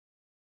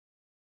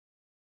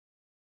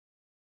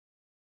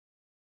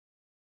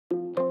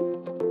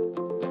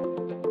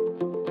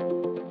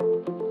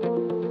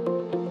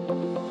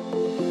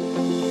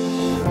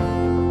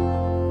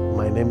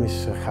name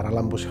is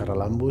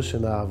Charalambos,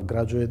 and I've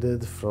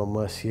graduated from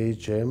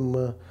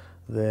ChM,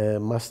 the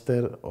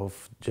Master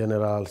of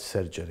General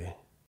Surgery.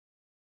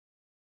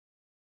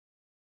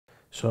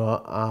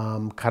 So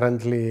I'm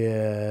currently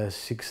a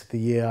sixth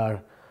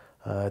year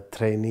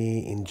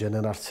trainee in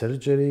general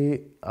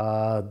surgery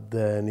at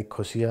the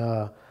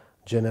Nicosia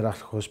General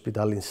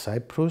Hospital in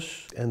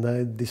Cyprus, and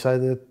I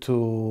decided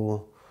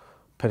to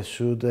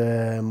pursue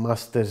the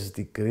master's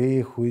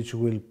degree, which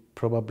will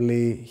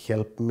probably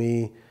help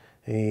me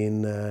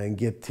in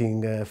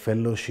getting a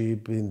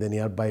fellowship in the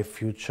nearby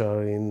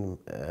future in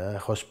a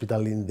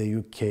hospital in the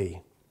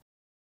UK.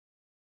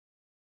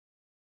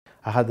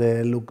 I had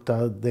looked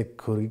at the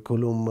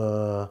curriculum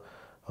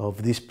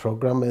of this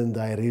program and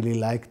I really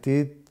liked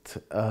it.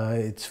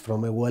 It's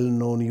from a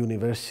well-known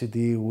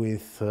university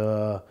with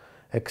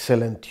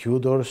excellent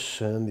tutors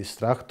and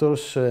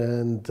instructors,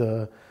 and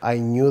I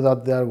knew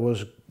that there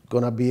was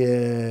gonna be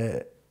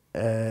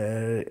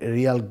a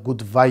real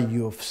good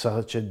value of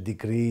such a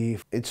degree.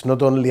 It's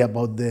not only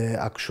about the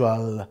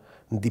actual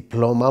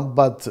diploma,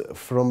 but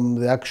from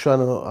the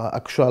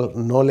actual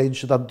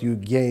knowledge that you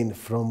gain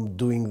from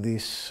doing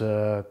this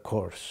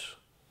course.